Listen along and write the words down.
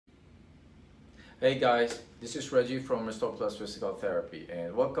Hey guys, this is Reggie from Restore Plus Physical Therapy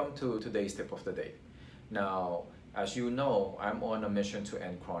and welcome to today's tip of the day. Now, as you know, I'm on a mission to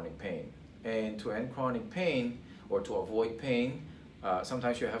end chronic pain. And to end chronic pain or to avoid pain,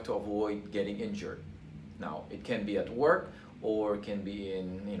 sometimes you have to avoid getting injured. Now, it can be at work or it can be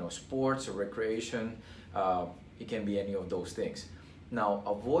in sports or recreation. It can be any of those things. Now,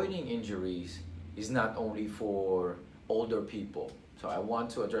 avoiding injuries is not only for older people. So I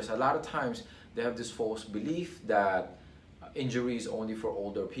want to address a lot of times they have this false belief that injury is only for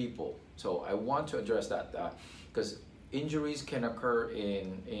older people. So I want to address that because injuries can occur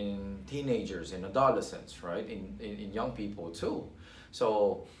in teenagers, in adolescents, right? In young people too.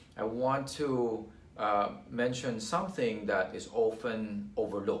 So I want to mention something that is often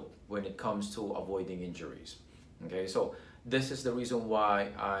overlooked when it comes to avoiding injuries. Okay, so this is the reason why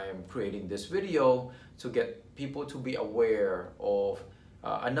I'm creating this video, to get people to be aware of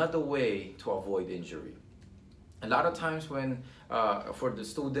another way to avoid injury. A lot of times when for the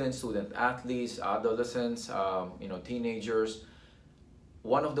student athletes, adolescents, teenagers,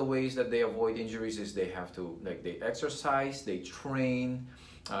 one of the ways that they avoid injuries is they have to, they exercise, they train,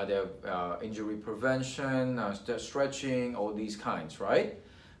 they have injury prevention, stretching, all these kinds, right?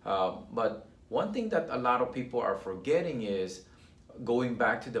 But one thing that a lot of people are forgetting is going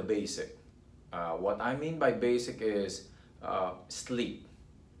back to the basic. What I mean by basic is sleep.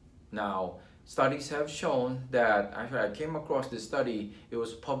 Now, studies have shown that, actually I came across this study, it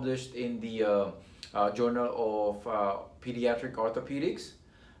was published in the Journal of Pediatric Orthopedics.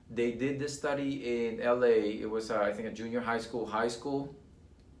 They did this study in LA, it was I think a junior high school,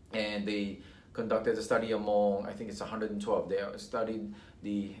 and they conducted a study among, I think it's 112. They studied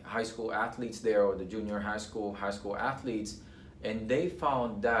the high school athletes there, or the junior high school athletes, and they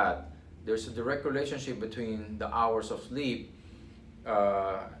found that there's a direct relationship between the hours of sleep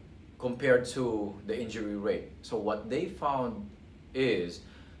compared to the injury rate. So what they found is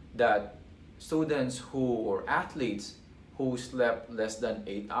that students or athletes who slept less than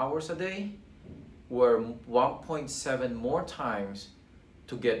 8 hours a day were 1.7 more times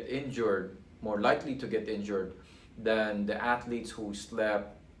to get injured, more likely to get injured than the athletes who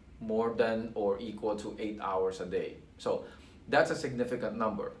slept more than or equal to 8 hours a day. So that's a significant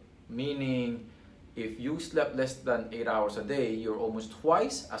number, meaning if you slept less than 8 hours a day, you're almost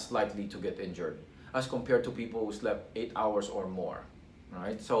twice as likely to get injured as compared to people who slept 8 hours or more,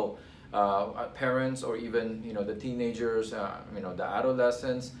 right? So parents, or even the teenagers, the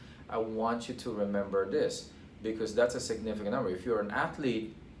adolescents, I want you to remember this, because that's a significant number. If you're an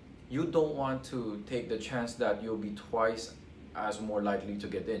athlete, you don't want to take the chance that you'll be twice as more likely to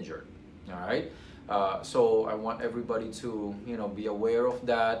get injured, all right? So I want everybody to be aware of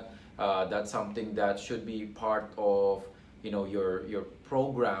that. That's something that should be part of your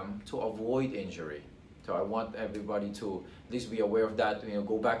program to avoid injury. So I want everybody to at least be aware of that.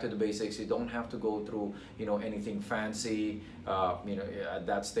 Go back to the basics. You don't have to go through anything fancy at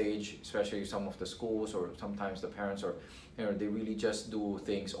that stage, especially some of the schools, or sometimes the parents are they really just do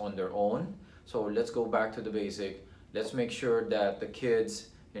things on their own. So let's go back to the basic. Let's make sure that the kids,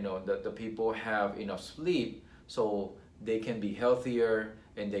 that the people have enough sleep so they can be healthier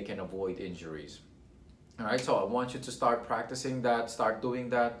and they can avoid injuries. All right, so I want you to start practicing that, start doing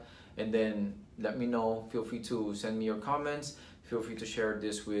that, and then let me know. Feel free to send me your comments. Feel free to share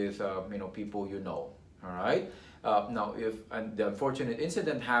this with people you know. All right. Now, if the unfortunate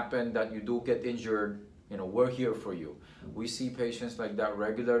incident happened that you do get injured, we're here for you. We see patients like that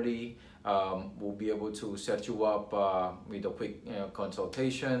regularly. We'll be able to set you up with a quick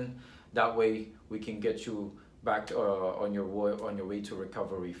consultation. That way, we can get you back on your way to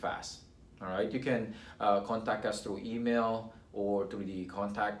recovery fast. All right. You can contact us through email or through the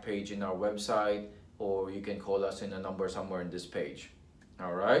contact page in our website, or you can call us in a number somewhere in this page.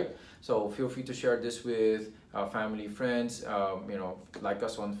 All right, so feel free to share this with family, friends. Like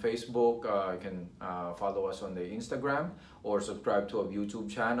us on Facebook. You can follow us on the Instagram, or subscribe to our YouTube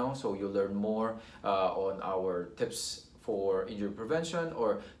channel, so you'll learn more on our tips for injury prevention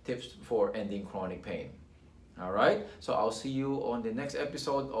or tips for ending chronic pain. All right, so I'll see you on the next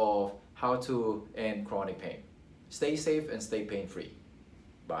episode of how to end chronic pain. Stay safe and stay pain-free.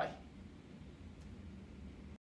 Bye.